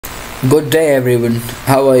Good day, everyone.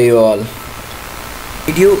 How are you all?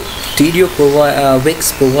 Tidio,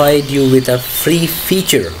 Wix provide you with a free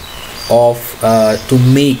feature of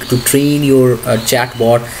to train your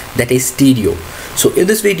chatbot, that is Tidio. So in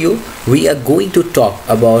this video, we are going to talk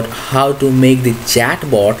about how to make the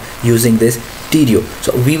chatbot using this Tidio.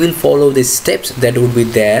 So we will follow the steps that would be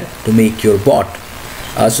there to make your bot.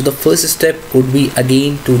 So the first step would be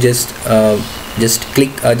again to just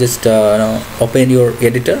click open your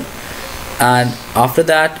editor, and after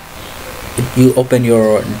that you open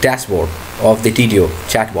your dashboard of the Tidio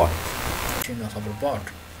chatbot. Of our bot,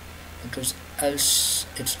 because else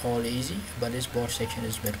it's all easy, but this bot section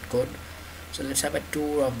is very good. So let's have a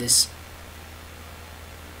tour of this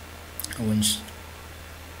once.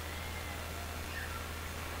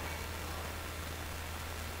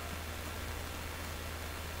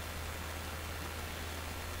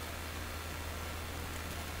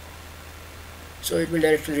 So it will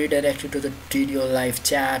directly redirect you to the Tidio live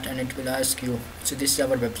chat, and it will ask you. So this is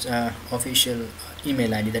our official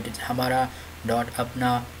email ID, that is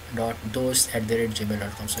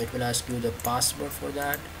hamara.apna.dost@gmail.com. So it will ask you the password for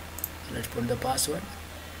that. Let's put the password.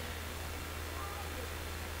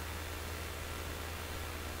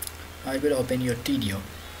 Now it will open your Tidio,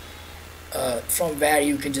 from where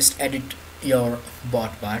you can just edit your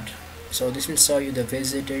bot part. So this will show you the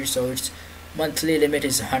visitors. So its monthly limit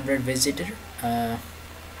is 100 visitor.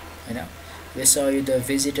 We show you the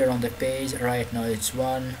visitor on the page. Right now it's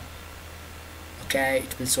 1. Okay,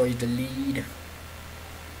 it will show you the lead.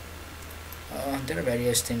 There are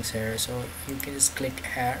various things here, so you can just click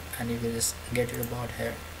here and you will just get your bot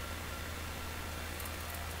here,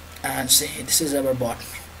 and see, this is our bot,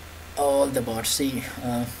 all the bots. See,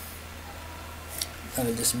 I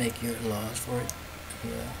will just make you large for it.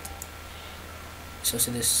 Yeah. So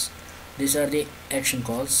see this. These are the action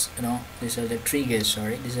calls, these are the triggers,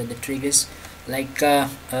 these are the triggers, like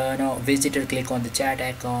visitor click on the chat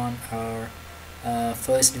icon, or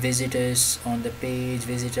first visitors on the page,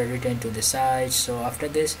 visitor return to the site. So after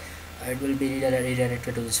this it will be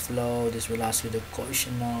redirected to this flow. This will ask you the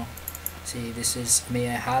question. Now see, this is may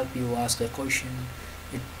I help you, ask the question.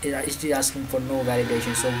 It is asking for no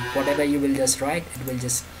validation, so whatever you will just write, it will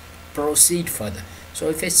just proceed further. So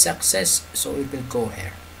if it's success, so it will go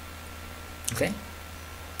here. Okay,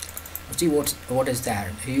 see what is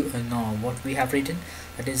that you know what we have written.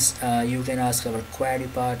 That is, you can ask our query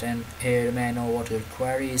part, and here, may I know what your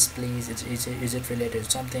query is, please. Is it related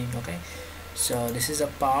to something? Okay, so this is a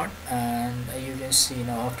part, and you can see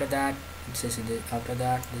now after that this is the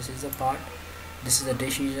part. This is the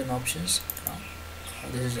decision options.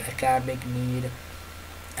 This is academic need,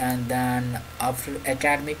 and then after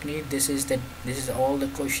academic need, this is all the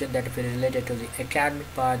question that will related to the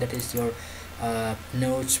academic part. That is your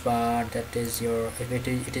notes part. That is your, if it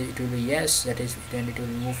will be yes, that is, then it will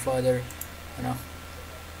move further.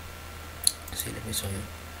 See, let me show you.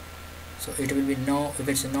 So it will be no. If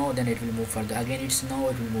it's no, then it will move further. Again it's no,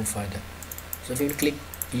 it will move further. So if you click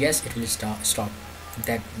yes, it will stop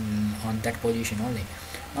that on that position only.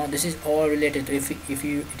 Now this is all related to, if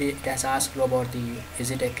it has asked you about the,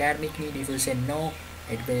 is it academic need. If you say no,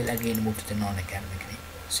 it will again move to the non-academic need.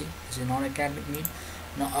 See, this is non-academic need.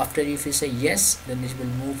 Now after, if you say yes, then this will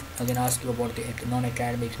move again, ask you about the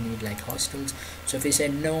non-academic need, like hostels. So if you say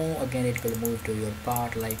no, again it will move to your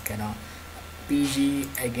part, like PG.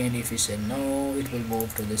 Again if you say no, it will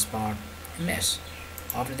move to this part, MS.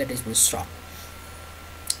 After that it will stop.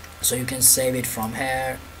 So you can save it from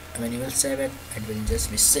here. When you will save it, it will just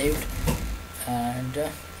be saved.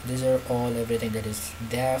 And these are all, everything that is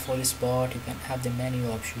there for this bot. You can have the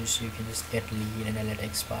menu options. You can just get lead, and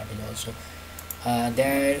analytics part is also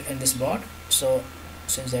there in this bot. So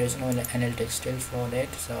since there is no analytics still for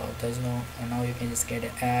it, so there's no, and now you can just get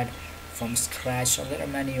an ad from scratch. So there are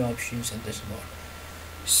many options in this bot.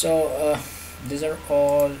 So these are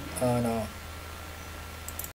all